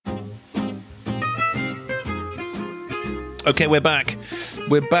Okay, we're back.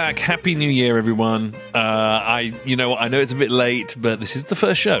 We're back. Happy New Year, everyone. I know it's a bit late, but this is the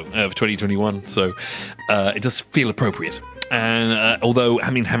first show of 2021, so it does feel appropriate. And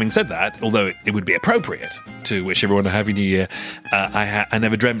having said that, although it would be appropriate to wish everyone a Happy New Year, I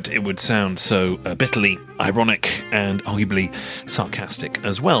never dreamt it would sound so bitterly ironic and arguably sarcastic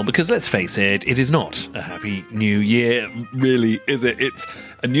as well. Because let's face it, it is not a Happy New Year, really, is it? It's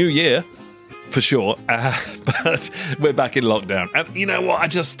a new year. For sure, but we're back in lockdown. And you know what,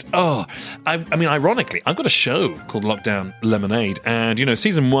 ironically, I've got a show called Lockdown Lemonade, and,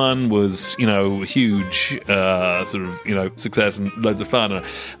 season 1 was, a huge success and loads of fun, and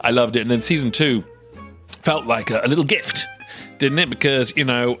I loved it, and then season 2 felt like a little gift, didn't it? Because, the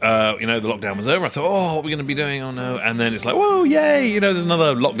lockdown was over. I thought, what are we going to be doing? Oh, no. And then it's like, whoa, yay, there's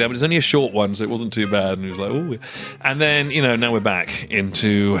another lockdown, but it's only a short one, so it wasn't too bad. And it was like, oh. And then, now we're back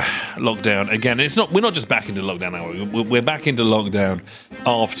into lockdown again. We're not just back into lockdown now. We're back into lockdown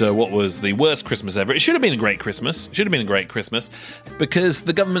after what was the worst Christmas ever. It should have been a great Christmas. Because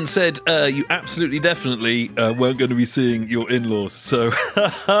the government said you absolutely definitely weren't going to be seeing your in-laws. So,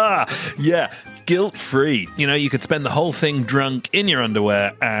 yeah. Guilt-free. You could spend the whole thing drunk in your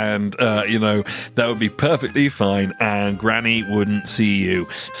underwear and, that would be perfectly fine, and Granny wouldn't see you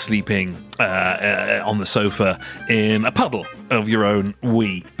sleeping on the sofa in a puddle of your own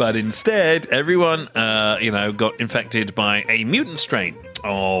wee. But instead, everyone, got infected by a mutant strain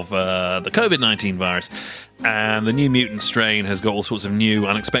of the COVID-19 virus. And the new mutant strain has got all sorts of new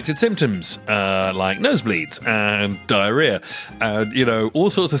unexpected symptoms, like nosebleeds and diarrhea and,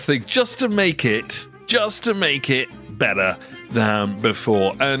 all sorts of things just to make it better than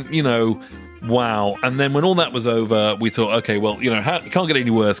before. And, wow. And then when all that was over, we thought, okay, well, it can't get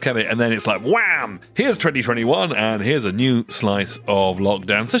any worse, can it? And then it's like, wham! Here's 2021, and here's a new slice of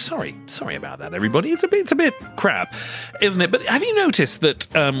lockdown. So sorry about that, everybody. It's a bit crap, isn't it? But have you noticed that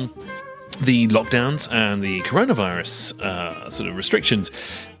the lockdowns and the coronavirus sort of restrictions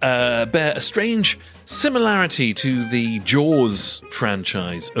bear a strange similarity to the Jaws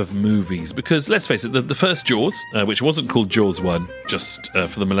franchise of movies? Because let's face it, the first Jaws, which wasn't called Jaws 1, just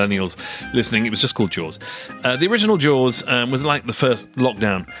for the millennials listening, it was just called Jaws. The original Jaws was like the first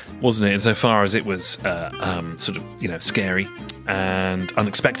lockdown, wasn't it? Insofar as it was scary and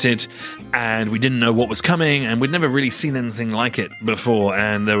unexpected, and we didn't know what was coming, and we'd never really seen anything like it before,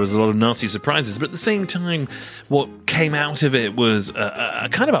 and there was a lot of nasty surprises. But at the same time, what came out of it was a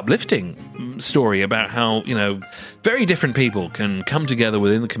kind of uplifting story about how, very different people can come together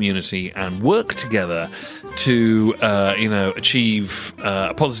within the community and work together to, achieve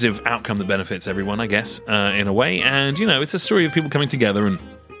a positive outcome that benefits everyone, I guess, in a way. And, it's a story of people coming together and,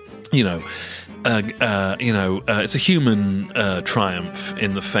 it's a human triumph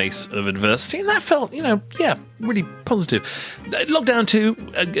in the face of adversity, and that felt, really positive. Lockdown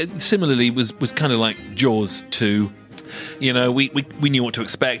 2, similarly, was kind of like Jaws 2. We knew what to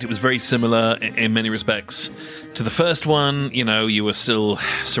expect. It was very similar in many respects to the first one. You were still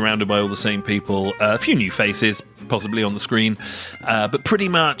surrounded by all the same people, a few new faces possibly on the screen, but pretty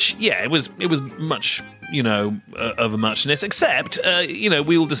much, it was much of a muchness, except,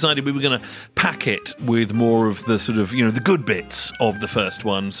 we all decided we were going to pack it with more of the sort of, the good bits of the first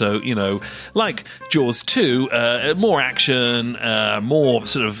one. So, like Jaws 2, more action, more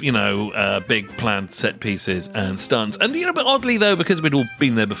sort of, big planned set pieces and stunts. And, but oddly, though, because we'd all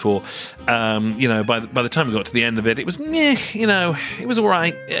been there before, by the time we got to the end of it, it was, it was all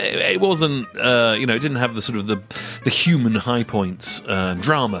right. It wasn't, it didn't have the sort of the human high points,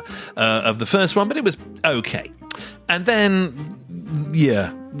 drama of the first one, but it was okay. And then,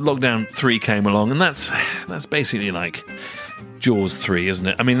 Lockdown 3 came along, and that's basically like Jaws 3, isn't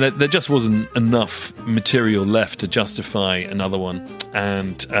it? I mean, there just wasn't enough material left to justify another one.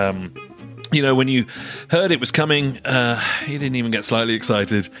 And, when you heard it was coming, you didn't even get slightly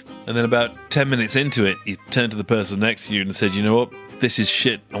excited. And then about 10 minutes into it, you turned to the person next to you and said, you know what, this is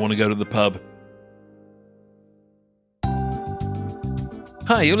shit, I want to go to the pub.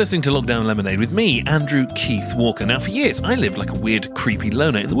 Hi, you're listening to Lockdown Lemonade with me, Andrew Keith Walker. Now, for years, I lived like a weird, creepy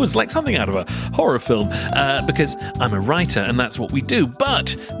loner in the woods, like something out of a horror film, because I'm a writer and that's what we do.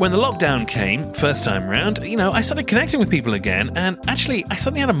 But when the lockdown came, first time round, I started connecting with people again, and actually, I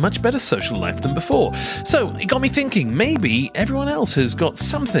suddenly had a much better social life than before. So it got me thinking, maybe everyone else has got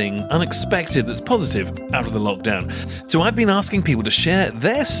something unexpected that's positive out of the lockdown. So I've been asking people to share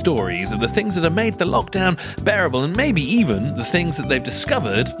their stories of the things that have made the lockdown bearable, and maybe even the things that they've discovered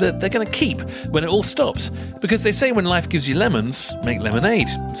that they're going to keep when it all stops. Because they say when life gives you lemons, make lemonade.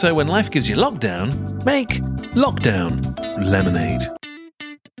 So when life gives you lockdown, make lockdown lemonade.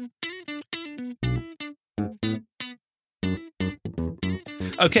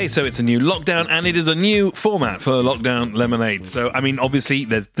 Okay, so it's a new lockdown, and it is a new format for Lockdown Lemonade. So, I mean, obviously,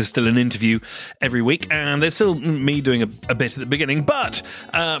 there's still an interview every week, and there's still me doing a bit at the beginning, but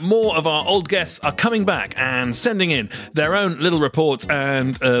more of our old guests are coming back and sending in their own little reports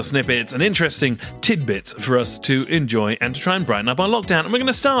and snippets and interesting tidbits for us to enjoy and to try and brighten up our lockdown. And we're going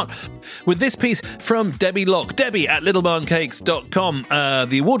to start with this piece from Debbie Locke. Debbie at littlebarncakes.com,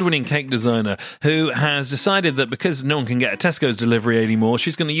 the award-winning cake designer who has decided that because no one can get a Tesco's delivery anymore,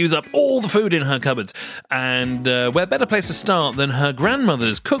 she's going to use up all the food in her cupboards. And where better place to start than her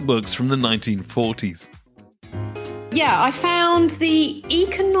grandmother's cookbooks from the 1940s? Yeah, I found the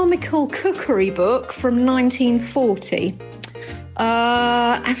Economical Cookery book from 1940.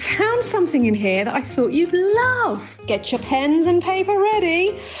 I found something in here that I thought you'd love. Get your pens and paper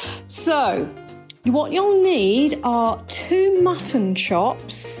ready. So, what you'll need are 2 mutton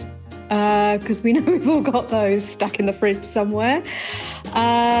chops, because we know we've all got those stuck in the fridge somewhere.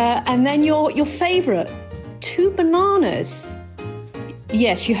 And then your favourite, 2 bananas.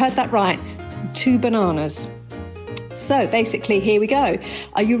 Yes, you heard that right. 2 bananas. So basically, here we go.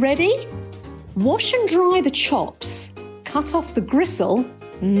 Are you ready? Wash and dry the chops. Cut off the gristle.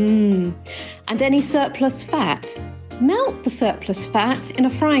 And any surplus fat. Melt the surplus fat in a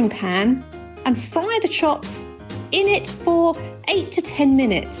frying pan and fry the chops in it for 8 to 10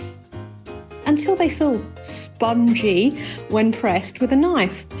 minutes until they feel spongy when pressed with a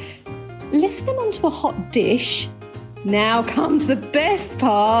knife. Lift them onto a hot dish. Now comes the best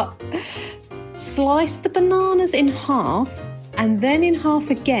part. Slice the bananas in half and then in half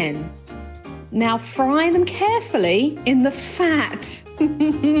again. Now fry them carefully in the fat.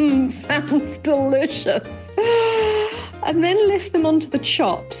 Sounds delicious. And then lift them onto the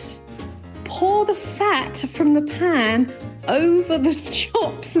chops. Pour the fat from the pan over the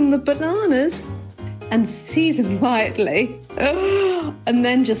chops and the bananas and season lightly. And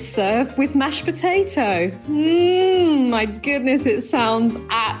then just serve with mashed potato. My goodness, it sounds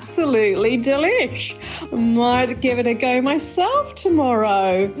absolutely delish. Might give it a go myself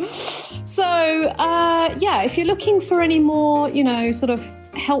tomorrow. So, if you're looking for any more, sort of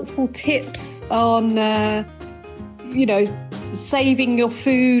helpful tips on, saving your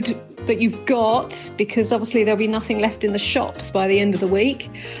food that you've got, because obviously there'll be nothing left in the shops by the end of the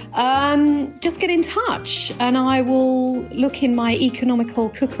week, just get in touch and I will look in my Economical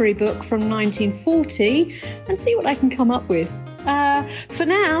Cookery book from 1940 and see what I can come up with. For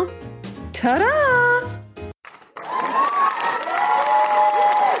now, ta-da!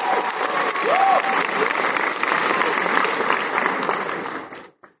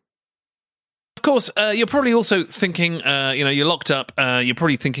 Of course, you're probably also thinking, you're locked up. You're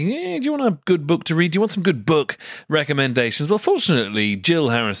probably thinking, do you want a good book to read? Do you want some good book recommendations? Well, fortunately, Jill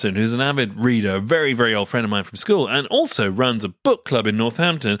Harrison, who's an avid reader, a very, very old friend of mine from school, and also runs a book club in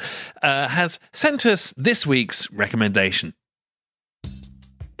Northampton, has sent us this week's recommendation.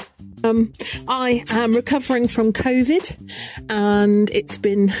 I am recovering from COVID and it's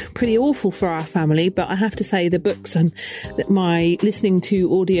been pretty awful for our family, but I have to say the books and that my listening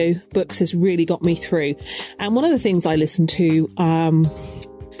to audio books has really got me through. And one of the things I listen to,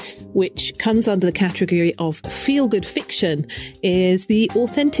 which comes under the category of feel-good fiction, is The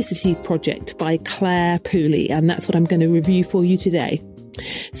Authenticity Project by Claire Pooley, and that's what I'm going to review for you today.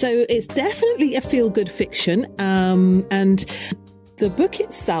 So it's definitely a feel-good fiction, and the book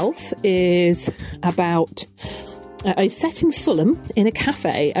itself is about set in Fulham in a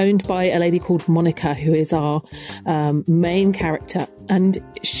cafe owned by a lady called Monica, who is our main character. And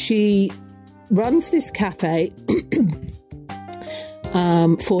she runs this cafe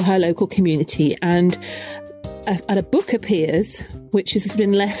for her local community. And a book appears, which has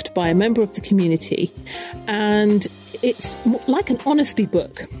been left by a member of the community. And it's like an honesty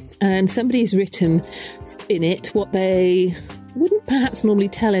book. And somebody has written in it what they wouldn't perhaps normally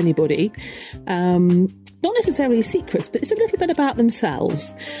tell anybody, not necessarily secrets, but it's a little bit about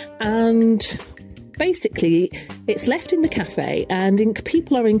themselves. And basically it's left in the cafe and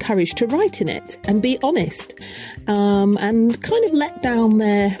people are encouraged to write in it and be honest, and kind of let down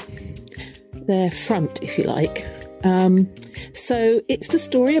their front, if you like. So it's the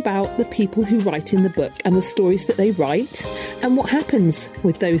story about the people who write in the book and the stories that they write and what happens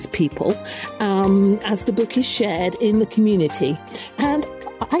with those people as the book is shared in the community. And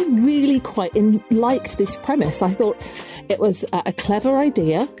I really quite liked this premise. I thought it was a clever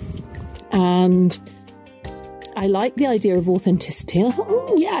idea, and I like the idea of authenticity. And I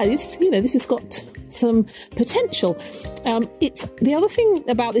thought, this has got some potential. It's the other thing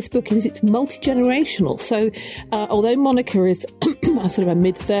about this book is it's multi-generational. So although Monica is a sort of a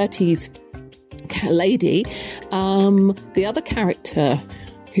mid-30s lady, the other character,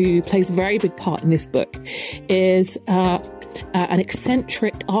 who plays a very big part in this book, is an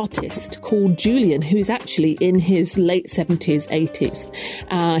eccentric artist called Julian, who's actually in his late 70s,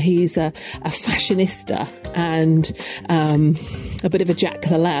 80s. He's a fashionista and a bit of a Jack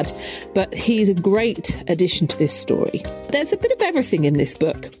the Lad, but he's a great addition to this story. There's a bit of everything in this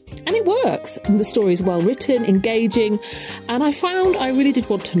book, and it works. And the story is well written, engaging, and I found I really did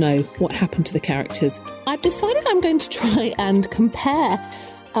want to know what happened to the characters. I've decided I'm going to try and compare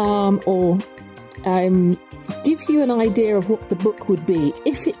give you an idea of what the book would be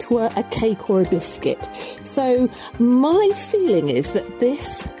if it were a cake or a biscuit. So my feeling is that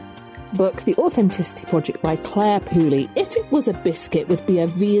this book, The Authenticity Project by Claire Pooley, if it was a biscuit, would be a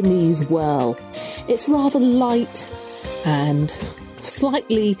Viennese whirl. It's rather light and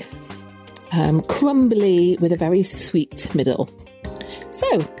slightly crumbly with a very sweet middle.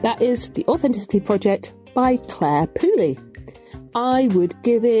 So that is The Authenticity Project by Claire Pooley. I would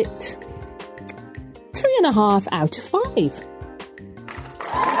give it 3.5 out of 5.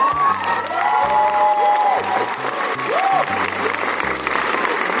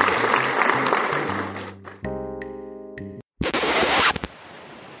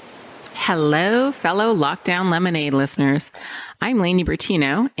 Hello, fellow Lockdown Lemonade listeners. I'm Lainey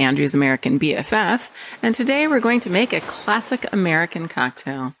Bertino, Andrew's American BFF, and today we're going to make a classic American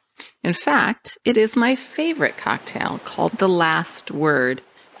cocktail. In fact, it is my favorite cocktail called The Last Word,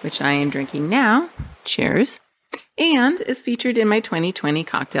 which I am drinking now. Cheers. And is featured in my 2020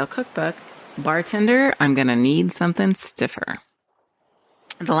 cocktail cookbook. Bartender, I'm gonna need something stiffer.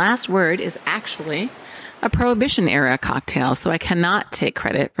 The Last Word is actually a Prohibition-era cocktail, so I cannot take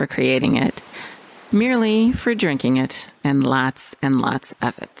credit for creating it, merely for drinking it, and lots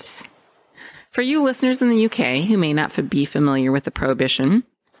of it. For you listeners in the UK who may not be familiar with the Prohibition,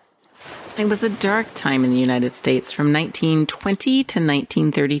 it was a dark time in the United States from 1920 to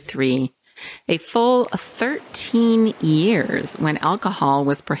 1933. A full 13 years when alcohol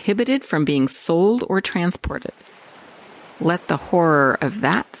was prohibited from being sold or transported. Let the horror of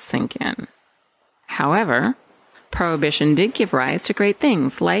that sink in. However, Prohibition did give rise to great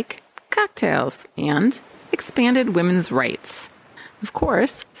things like cocktails and expanded women's rights. Of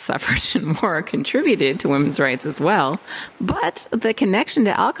course, suffrage and war contributed to women's rights as well, but the connection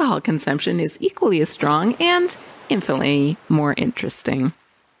to alcohol consumption is equally as strong and infinitely more interesting.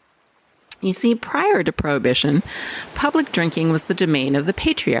 You see, prior to Prohibition, public drinking was the domain of the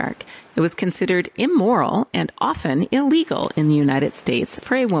patriarch. It was considered immoral and often illegal in the United States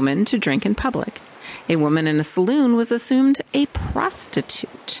for a woman to drink in public. A woman in a saloon was assumed a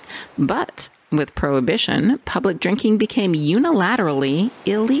prostitute. But with Prohibition, public drinking became unilaterally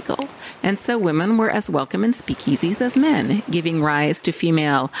illegal, and so women were as welcome in speakeasies as men, giving rise to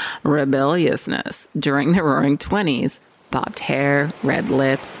female rebelliousness during the Roaring Twenties. Bobbed hair, red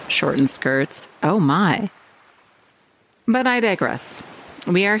lips, shortened skirts. Oh my. But I digress.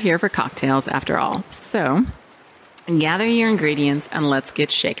 We are here for cocktails after all. So, gather your ingredients and let's get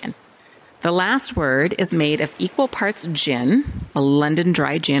shaken. The Last Word is made of equal parts gin, a London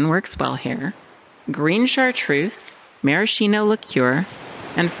dry gin works well here, green chartreuse, maraschino liqueur,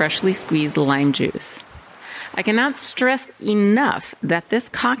 and freshly squeezed lime juice. I cannot stress enough that this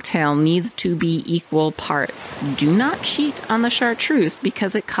cocktail needs to be equal parts. Do not cheat on the chartreuse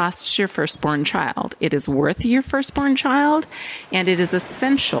because it costs your firstborn child. It is worth your firstborn child, and it is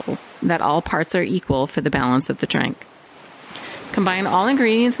essential that all parts are equal for the balance of the drink. Combine all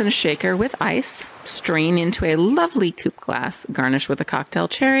ingredients in a shaker with ice, strain into a lovely coupe glass, garnish with a cocktail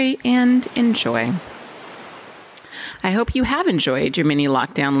cherry, and enjoy. I hope you have enjoyed your mini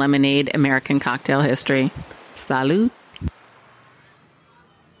Lockdown Lemonade American cocktail history. Salud.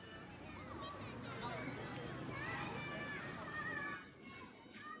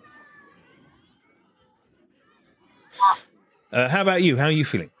 How about you? How are you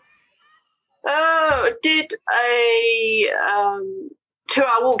feeling? I did a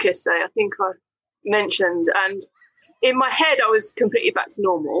 2-hour walk yesterday, I think I mentioned, and in my head I was completely back to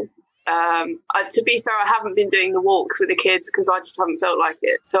normal. To be fair, I haven't been doing the walks with the kids because I just haven't felt like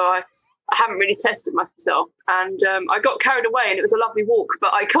it. So I haven't really tested myself. And I got carried away and it was a lovely walk,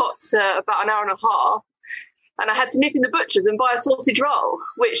 but I got about an hour and a half and I had to nip in the butcher's and buy a sausage roll,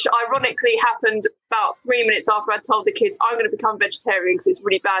 which ironically happened about 3 minutes after I told the kids I'm going to become vegetarian because it's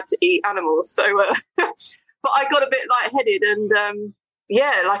really bad to eat animals. So, but I got a bit lightheaded and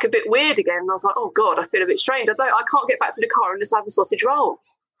like a bit weird again. And I was like, oh God, I feel a bit strange. I can't get back to the car and just have a sausage roll.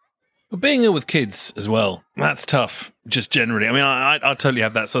 Well, being ill with kids as well, that's tough, just generally. I mean, I totally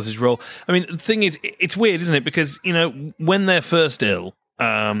have that sausage roll. I mean, the thing is, it's weird, isn't it? Because, you know, when they're first ill,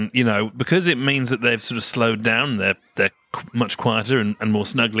 because it means that they've sort of slowed down, they're much quieter and more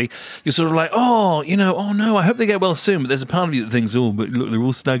snuggly. You're sort of like, oh no, I hope they get well soon. But there's a part of you that thinks, oh, but look, they're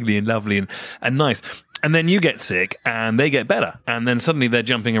all snuggly and lovely and nice. And then you get sick and they get better. And then suddenly they're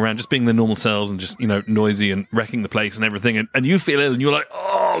jumping around, just being their normal selves and just, noisy and wrecking the place and everything. And you feel ill and you're like,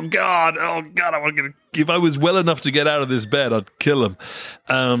 oh God, if I was well enough to get out of this bed, I'd kill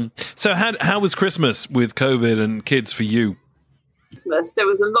them. So how was Christmas with COVID and kids for you? Christmas, there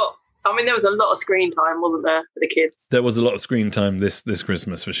was a lot of screen time, wasn't there, for the kids? There was a lot of screen time this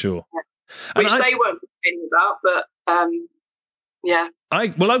Christmas for sure. Yeah. Which they weren't complaining about, but yeah.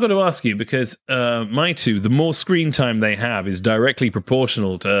 I've got to ask you because my two, the more screen time they have is directly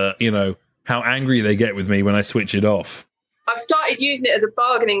proportional to, how angry they get with me when I switch it off. I've started using it as a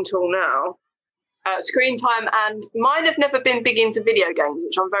bargaining tool now, screen time, and mine have never been big into video games,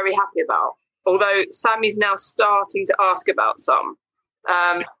 which I'm very happy about. Although Sammy's now starting to ask about some.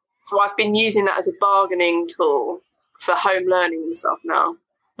 So I've been using that as a bargaining tool for home learning and stuff now.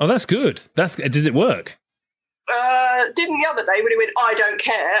 Oh, that's good. Does it work? Didn't the other day when he went, I don't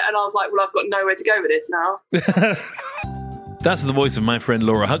care, and I was like, well, I've got nowhere to go with this now. That's the voice of my friend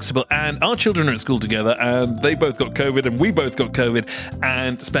Laura Huxtable, and our children are at school together, and they both got COVID, and we both got COVID,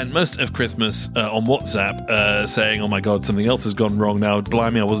 and spent most of Christmas on WhatsApp saying, oh my God, something else has gone wrong now.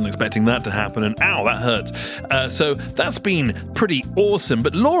 Blimey, I wasn't expecting that to happen, and ow, that hurts. So that's been pretty awesome.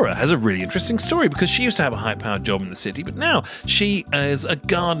 But Laura has a really interesting story because she used to have a high-powered job in the city, but now she is a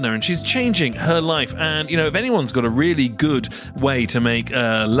gardener, and she's changing her life. And, if anyone's got a really good way to make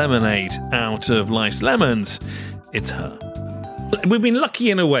lemonade out of life's lemons, it's her. We've been lucky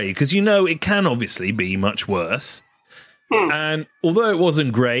in a way because, it can obviously be much worse. And although it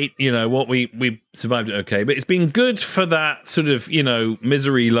wasn't great, we survived it okay. But it's been good for that sort of,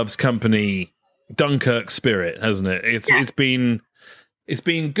 misery loves company Dunkirk spirit, hasn't it? It's been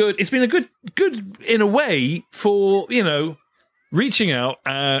good. It's been a good in a way for, reaching out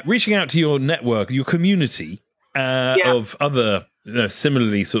to your network, your community of other,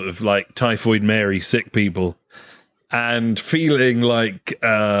 similarly sort of like Typhoid Mary sick people. And feeling like,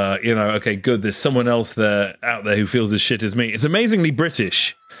 okay, good, there's someone else out there who feels as shit as me. It's amazingly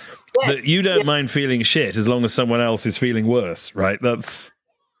British that you don't mind feeling shit as long as someone else is feeling worse, right? That's...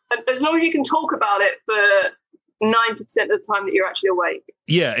 As long as you can talk about it for 90% of the time that you're actually awake.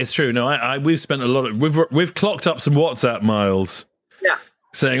 Yeah, it's true. No, we've spent a lot of... We've clocked up some WhatsApp miles. Yeah.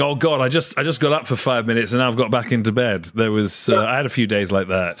 Saying, oh, God, I just got up for 5 minutes and now I've got back into bed. There was... I had a few days like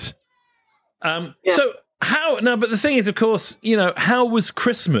that. So... but the thing is, of course, how was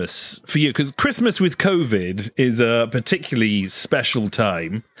Christmas for you? Because Christmas with COVID is a particularly special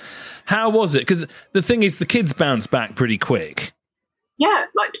time. How was it? Because the thing is, the kids bounce back pretty quick. Yeah,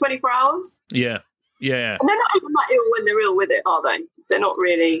 like 24 hours. Yeah. And they're not even that ill when they're ill with it, are they? They're not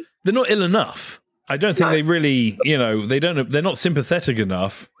really. They're not ill enough. I don't think they really, they're not sympathetic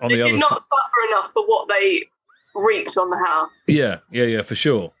enough on the other side. They did not suffer enough for what they wreaked on the house. Yeah, for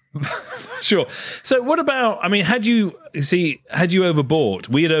sure. Sure. So what about, had you overbought?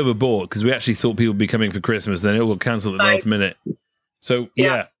 We had overbought because we actually thought people would be coming for Christmas, then it will cancel at the last minute. So,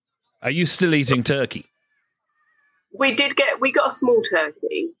 yeah. Are you still eating turkey? We got a small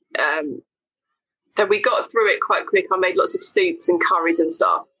turkey. So we got through it quite quick. I made lots of soups and curries and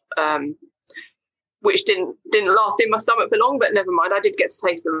stuff, which didn't last in my stomach for long, but never mind. I did get to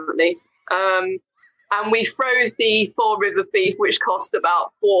taste them at least. And we froze the 4 River beef, which cost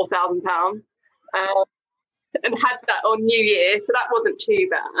about £4,000, and had that on New Year, so that wasn't too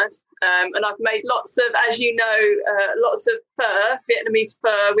bad. And I've made lots of, as you know, lots of fur, Vietnamese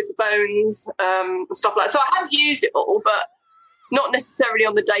fur with the bones, and stuff like that. So I haven't used it all, but not necessarily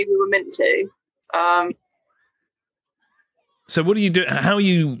on the day we were meant to. So what do you do? How are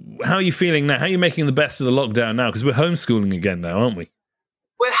you feeling now? How are you making the best of the lockdown now? Because we're homeschooling again now, aren't we?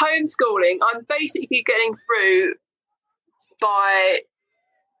 We're homeschooling. I'm basically getting through by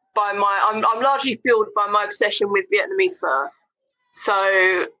my. I'm largely fueled by my obsession with Vietnamese fur.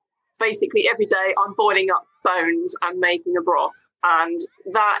 So basically, every day I'm boiling up bones and making a broth, and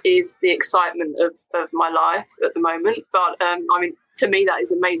that is the excitement of my life at the moment. But to me, that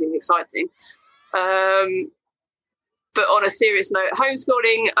is amazingly exciting. But on a serious note,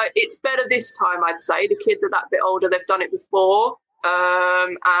 homeschooling, it's better this time, I'd say. The kids are that bit older; they've done it before.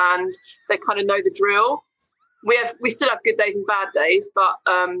 And they kind of know the drill. We still have good days and bad days, but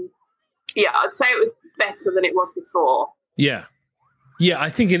I'd say it was better than it was before. Yeah,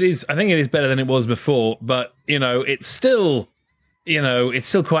 I think it is. I think it is better than it was before, but it's still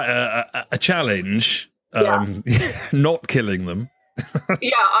quite a challenge. Not killing them.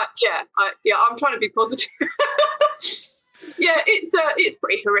 I'm trying to be positive. Yeah, it's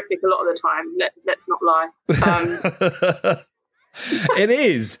pretty horrific a lot of the time. Let's not lie. It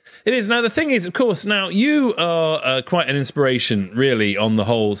is. Now, the thing is, of course, now you are quite an inspiration, really, on the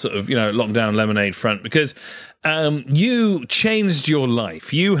whole sort of, lockdown lemonade front, because you changed your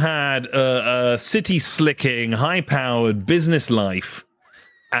life. You had a city-slicking, high-powered business life,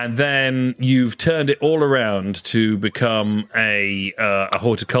 and then you've turned it all around to become a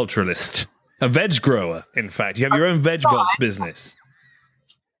horticulturalist, a veg grower, in fact. You have your own veg box business.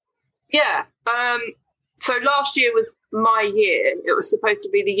 Yeah. So last year was my year. It was supposed to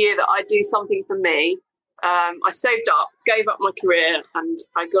be the year that I do something for me. I saved up, gave up my career, and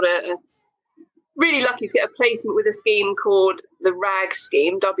I got really lucky to get a placement with a scheme called the RAG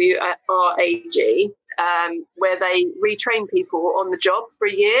scheme, WRAG, where they retrain people on the job for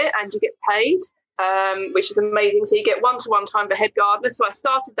a year and you get paid, which is amazing. So you get one-to-one time for head gardener. So I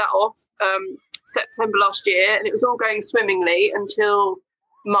started that off September last year, and it was all going swimmingly until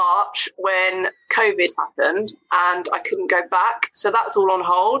March when COVID happened and I couldn't go back. So that's all on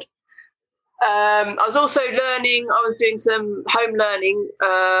hold. I was also learning. I was doing some home learning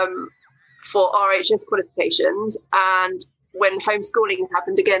for RHS qualifications, and when homeschooling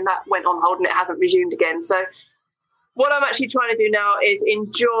happened again, that went on hold and it hasn't resumed again. So what I'm actually trying to do now is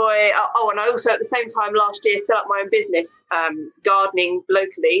enjoy. And I also at the same time last year set up my own business, gardening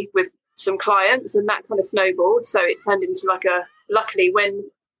locally with some clients, and that kind of snowballed. So it turned into luckily when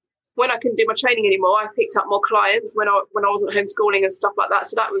I couldn't do my training anymore, I picked up more clients when I wasn't homeschooling and stuff like that.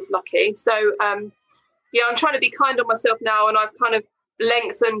 So that was lucky. So I'm trying to be kind on myself now, and I've kind of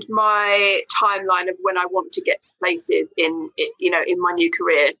lengthened my timeline of when I want to get to places in my new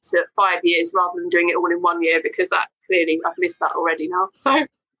career to 5 years rather than doing it all in 1 year, because that clearly I've missed that already now. So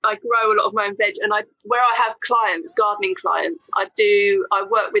I grow a lot of my own veg, and where I have clients, gardening clients, I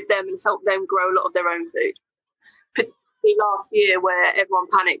work with them and help them grow a lot of their own food. Particularly last year, where everyone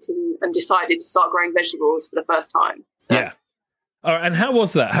panicked and decided to start growing vegetables for the first time. So. Yeah. All right, and how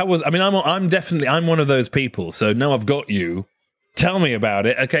was that? I'm one of those people. So now I've got you. Tell me about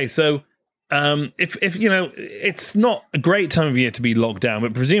it. Okay, so if it's not a great time of year to be locked down,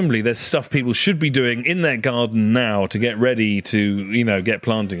 but presumably there's stuff people should be doing in their garden now to get ready to, get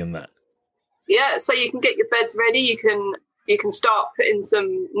planting and that. Yeah, so you can get your beds ready. You can start putting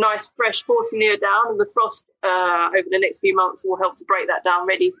some nice fresh horse manure down, and the frost over the next few months will help to break that down,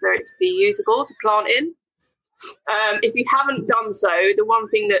 ready for it to be usable to plant in. If you haven't done so, the one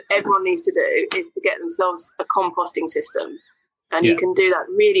thing that everyone needs to do is to get themselves a composting system. And you can do that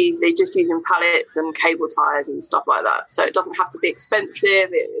really easily just using pallets and cable ties and stuff like that. So it doesn't have to be expensive.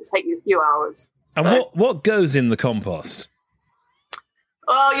 It'll take you a few hours. And what goes in the compost?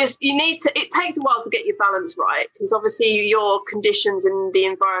 Oh, yes, you need to. It takes a while to get your balance right, because obviously your conditions in the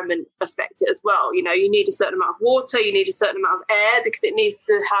environment affect it as well. You need a certain amount of water, you need a certain amount of air, because it needs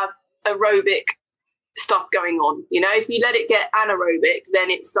to have aerobic stuff going on. If you let it get anaerobic, then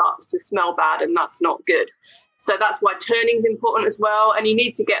it starts to smell bad, and that's not good. So that's why turning is important as well. And you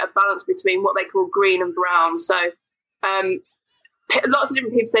need to get a balance between what they call green and brown. So lots of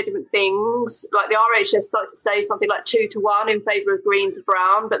different people say different things. Like the RHS say something like 2-to-1 in favour of green to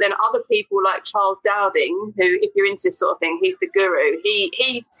brown. But then other people like Charles Dowding, who, if you're into this sort of thing, he's the guru.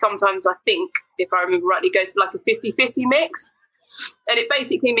 He sometimes, I think, if I remember rightly, goes for like a 50-50 mix. And it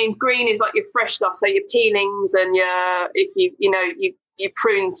basically means green is like your fresh stuff. So your peelings and you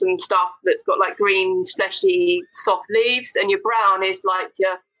prune some stuff that's got like green, fleshy, soft leaves, and your brown is like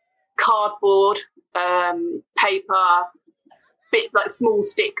your cardboard, paper, bit like small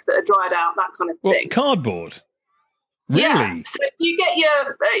sticks that are dried out, that kind of thing. Cardboard? Really? Yeah. So if you get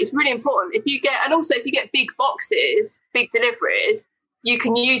it's really important. If you get big boxes, big deliveries, you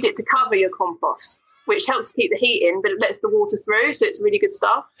can use it to cover your compost, which helps keep the heat in, but it lets the water through. So it's really good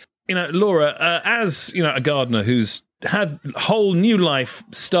stuff. Laura, as a gardener who's had a whole new life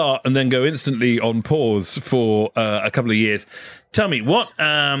start and then go instantly on pause for a couple of years, tell me, what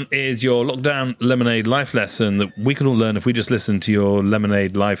is your lockdown lemonade life lesson that we can all learn if we just listen to your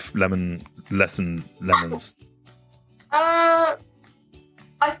lemonade life lemons? I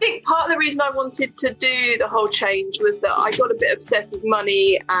think part of the reason I wanted to do the whole change was that I got a bit obsessed with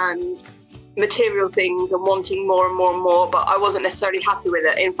money and material things and wanting more and more and more, but I wasn't necessarily happy with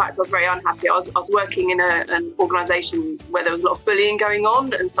it. In fact, I was very unhappy. I was working in an organisation where there was a lot of bullying going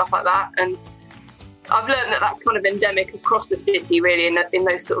on and stuff like that, and I've learned that that's kind of endemic across the city, really, in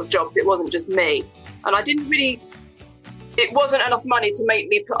those sort of jobs. It wasn't just me, and it wasn't enough money to make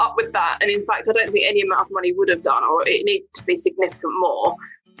me put up with that, and in fact I don't think any amount of money would have done, or it needed to be significant more.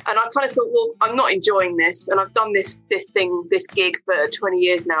 And I kind of thought, well, I'm not enjoying this, and I've done this gig for 20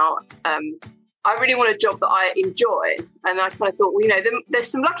 years now. I really want a job that I enjoy. And I kind of thought, well,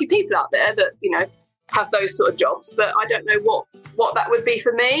 there's some lucky people out there that, have those sort of jobs, but I don't know what that would be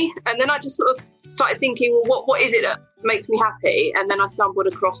for me. And then I just sort of started thinking, well, what is it that makes me happy? And then I stumbled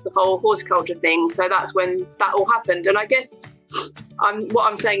across the whole horticulture thing. So that's when that all happened. And I guess what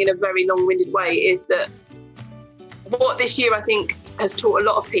I'm saying in a very long-winded way is that what this year I think has taught a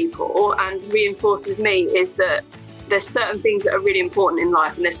lot of people and reinforced with me is that there's certain things that are really important in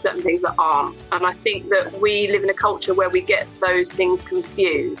life and there's certain things that aren't. And I think that we live in a culture where we get those things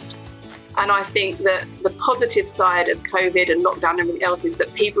confused. And I think that the positive side of COVID and lockdown and everything else is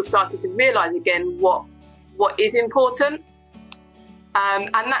that people started to realise again what is important. And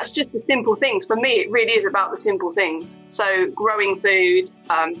that's just the simple things. For me, it really is about the simple things. So growing food,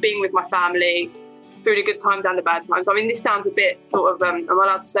 being with my family, through the good times and the bad times. I mean, this sounds a bit sort of, am I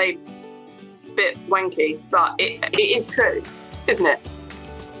allowed to say, a bit wanky, but it is true, isn't it?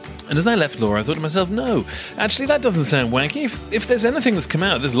 And as I left Laura, I thought to myself, no, actually that doesn't sound wanky. If there's anything that's come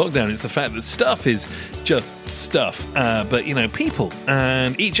out of this lockdown, it's the fact that stuff is just stuff. But, people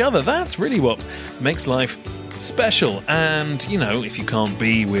and each other, that's really what makes life special. And, if you can't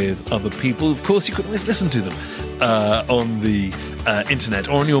be with other people, of course, you can always listen to them on the internet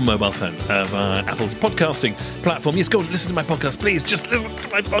or on your mobile phone via Apple's podcasting platform. Yes, go and listen to my podcast, please. Just listen to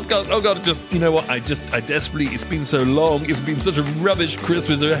my podcast. Oh God, you know what? I desperately, it's been so long. It's been such a rubbish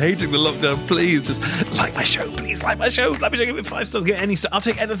Christmas. I'm hating the lockdown. Please just like my show. Please like my show. Like my show. Give it 5 stars. Get any star. I'll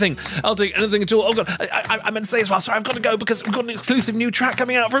take anything. I'll take anything at all. Oh God, I meant to say as well. Sorry, I've got to go because we've got an exclusive new track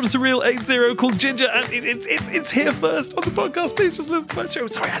coming out from Surreal 80 called Ginger, and it's here first on the podcast. Please just listen to my show.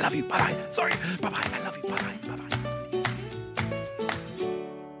 Sorry, I love you. Bye bye. Sorry, bye bye. I love you. Bye bye. Bye bye.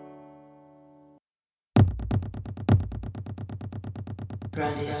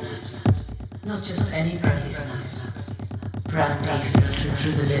 Brandy snaps. Not just any brandy snaps. Brandy filtered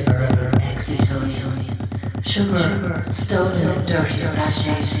through the liver of her ex-Etonian. Sugar stolen in dirty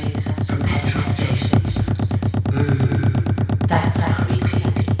sachets from petrol stations. That's creepy.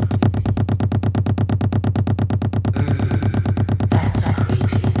 That's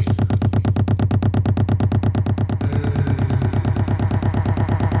creepy.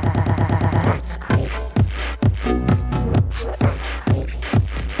 That's creepy.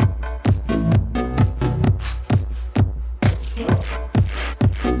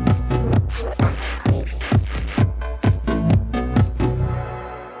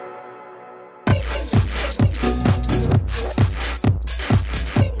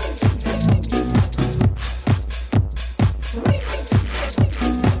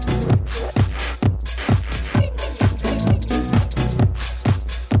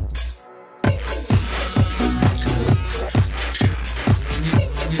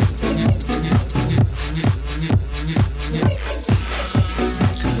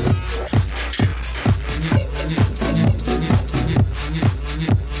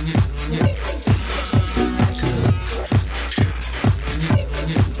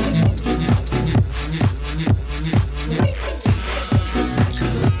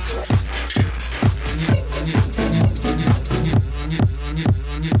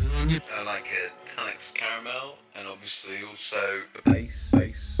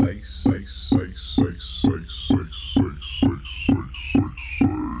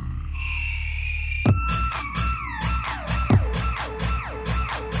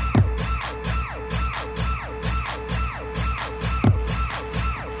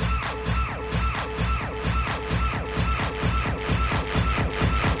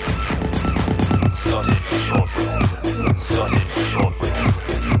 Scottish shortbread.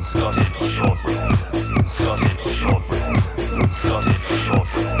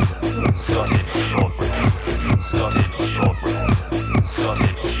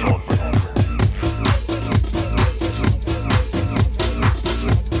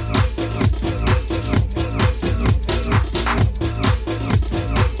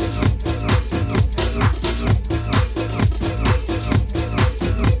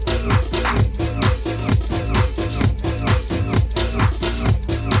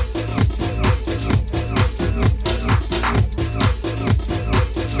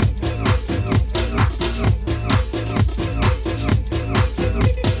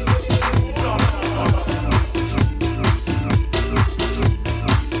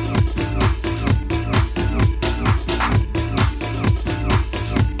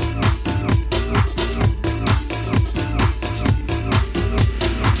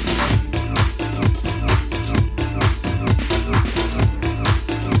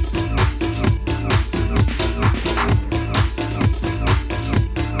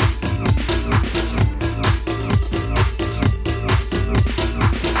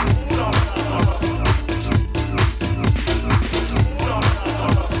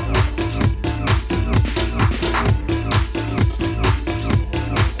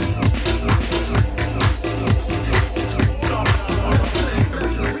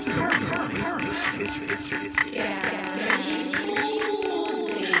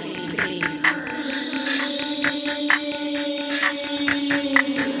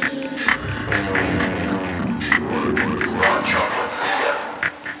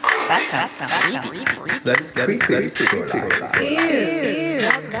 That's creepy. Ew,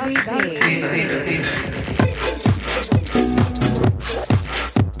 that's creepy.